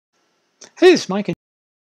Hey, it's Mike.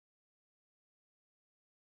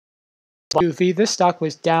 INUV, this stock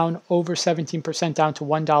was down over 17%, down to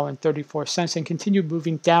 $1.34, and continued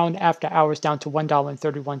moving down after hours, down to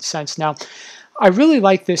 $1.31. Now, I really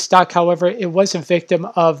like this stock. However, it was a victim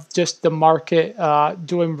of just the market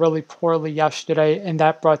doing really poorly yesterday, and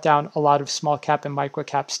that brought down a lot of small cap and micro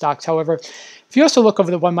cap stocks. However, if you also look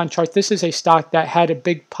over the 1 month chart, this is a stock that had a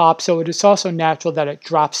big pop, so it is also natural that it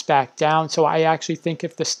drops back down. So I actually think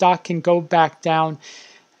if the stock can go back down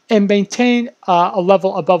and maintain a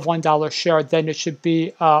level above $1 share, then it should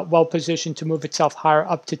be well positioned to move itself higher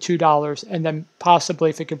up to $2, and then possibly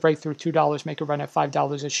if it could break through $2, make a run at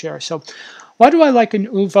 $5 a share. So why do I like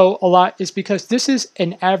Inuvo a lot is because this is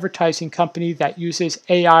an advertising company that uses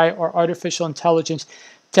AI or artificial intelligence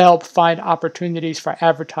to help find opportunities for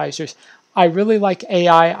advertisers. I really like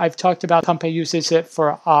AI. I've talked about the company uses it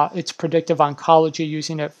for its predictive oncology,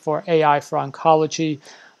 using it for AI for oncology.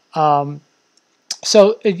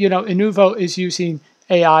 So, Inuvo is using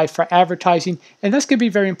AI for advertising, and this can be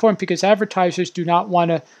very important because advertisers do not want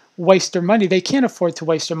to waste their money. They can't afford to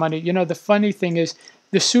waste their money. The funny thing is,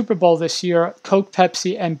 the Super Bowl this year, Coke,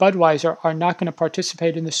 Pepsi, and Budweiser are not going to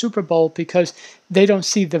participate in the Super Bowl because they don't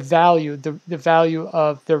see the value, the value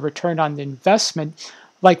of the return on the investment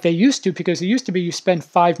like they used to, because it used to be you spend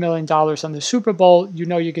 $5 million on the Super Bowl, you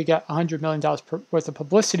could get $100 million worth of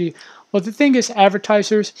publicity. Well, the thing is,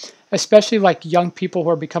 advertisers, especially like young people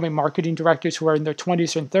who are becoming marketing directors who are in their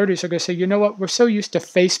 20s and 30s, are going to say, you know what, we're so used to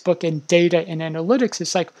Facebook and data and analytics.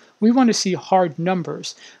 It's like we want to see hard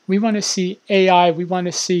numbers. We want to see AI. We want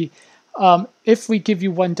to see if we give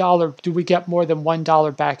you $1, do we get more than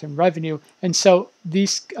 $1 back in revenue? And so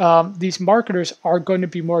these marketers are going to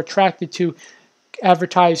be more attracted to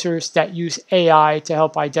advertisers that use AI to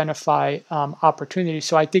help identify opportunities.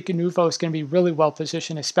 So I think Inuvo is going to be really well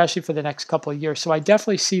positioned, especially for the next couple of years. So I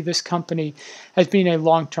definitely see this company as being a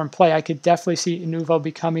long-term play. I could definitely see Inuvo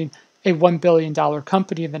becoming a $1 billion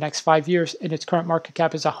company in the next 5 years, and its current market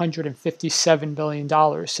cap is $157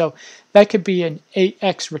 billion. So that could be an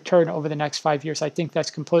 8x return over the next 5 years. I think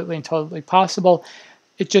that's completely and totally possible.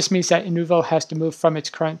 It just means that Inuvo has to move from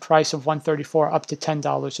its current price of $134 up to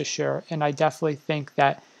 $10 a share, and I definitely think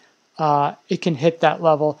that it can hit that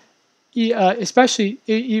level, especially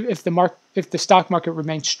if the stock market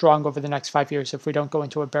remains strong over the next 5 years. If we don't go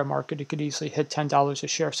into a bear market, it could easily hit $10 a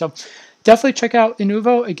share. So definitely check out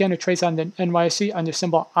Inuvo. Again, it trades on the NYSE under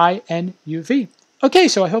symbol INUV. Okay,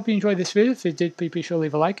 so I hope you enjoyed this video. If you did, please be sure to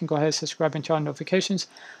leave a like and go ahead and subscribe and turn on notifications.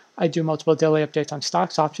 I do multiple daily updates on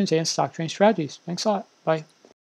stocks, options, and stock trading strategies. Thanks a lot. Bye.